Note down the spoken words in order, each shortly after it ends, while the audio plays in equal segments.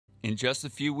In just a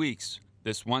few weeks,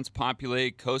 this once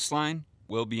populated coastline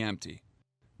will be empty.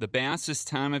 The bass this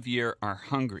time of year are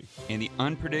hungry, and the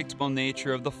unpredictable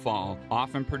nature of the fall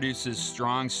often produces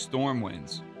strong storm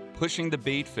winds, pushing the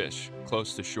bait fish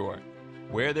close to shore.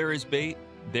 Where there is bait,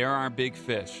 there are big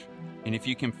fish, and if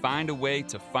you can find a way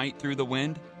to fight through the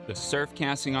wind, the surf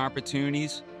casting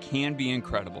opportunities can be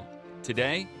incredible.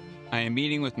 Today, I am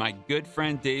meeting with my good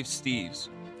friend Dave Steeves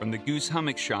from the Goose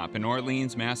Hummock Shop in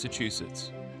Orleans,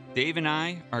 Massachusetts. Dave and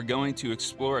I are going to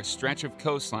explore a stretch of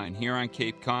coastline here on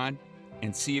Cape Cod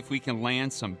and see if we can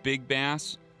land some big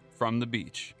bass from the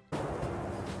beach.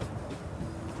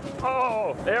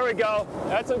 Oh, there we go.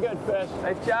 That's a good fish.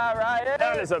 Nice job, Ryan.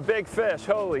 That is a big fish.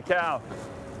 Holy cow.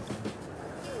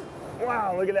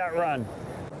 Wow, look at that run.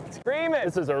 Scream it.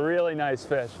 This is a really nice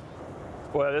fish.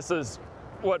 Boy, this is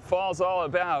what fall's all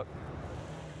about.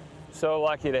 So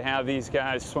lucky to have these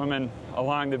guys swimming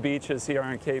along the beaches here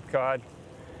on Cape Cod.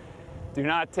 Do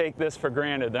not take this for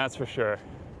granted, that's for sure.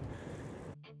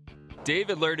 Dave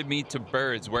alerted me to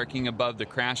birds working above the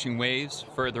crashing waves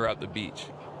further up the beach.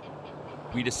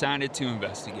 We decided to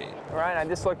investigate. Ryan, I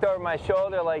just looked over my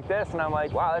shoulder like this and I'm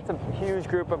like, wow, that's a huge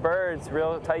group of birds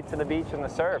real tight to the beach in the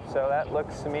surf. So that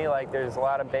looks to me like there's a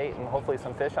lot of bait and hopefully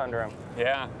some fish under them.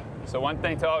 Yeah, so one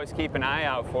thing to always keep an eye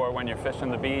out for when you're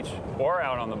fishing the beach or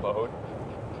out on the boat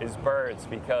is birds,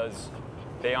 because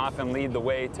they often lead the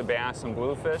way to bass and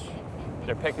bluefish.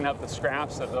 They're picking up the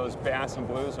scraps that those bass and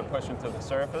blues are pushing to the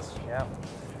surface. Yeah.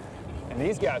 And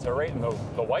these guys are right in the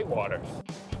white water.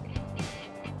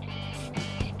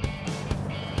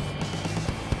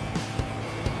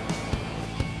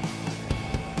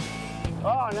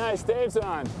 Oh, nice, Dave's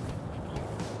on.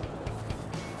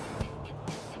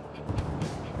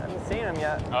 Haven't seen him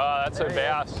yet. Oh, that's There a he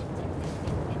bass.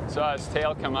 Saw his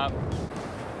tail come up.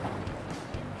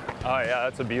 Oh yeah,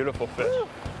 that's a beautiful fish. Woo.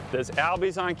 There's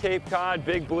albies on Cape Cod,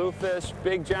 big bluefish,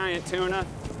 big giant tuna,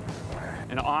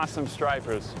 and awesome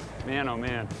stripers. Man, oh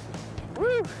man.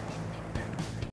 Woo!